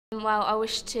Well, I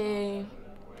wish to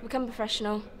become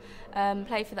professional,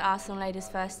 play for the Arsenal ladies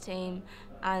first team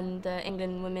and the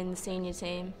England women's senior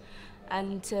team,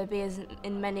 and to be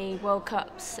in many World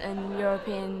Cups and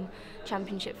European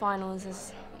Championship finals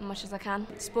as much as I can.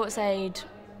 SportsAid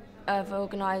have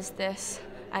organised this,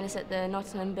 and it's at the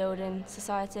Nottingham Building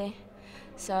Society.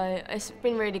 So it's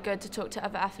been really good to talk to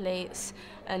other athletes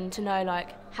and to know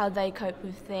how they cope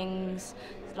with things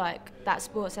that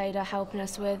SportsAid are helping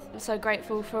us with. I'm so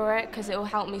grateful for it because it will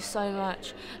help me so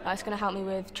much. It's going to help me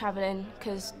with travelling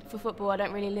because for football I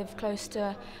don't really live close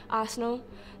to Arsenal,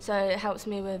 so it helps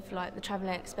me with the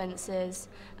travelling expenses,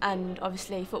 and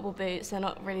obviously football boots, they're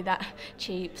not really that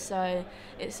cheap, so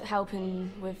it's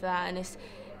helping with that, and it's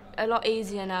a lot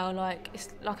easier now, it's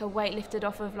like a weight lifted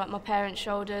off of my parents'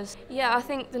 shoulders. Yeah, I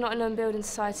think the Nottingham Building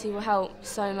Society will help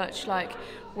so much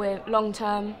with long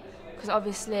term, because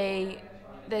obviously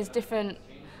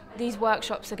these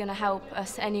workshops are going to help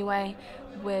us anyway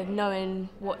with knowing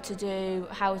what to do,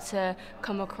 how to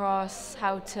come across,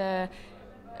 how to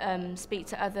speak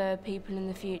to other people in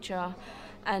the future,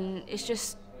 and it's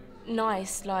just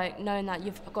nice knowing that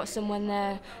you've got someone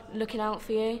there looking out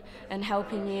for you and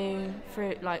helping you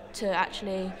through to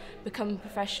actually become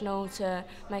professional, to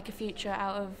make a future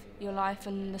out of your life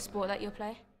and the sport that you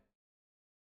play.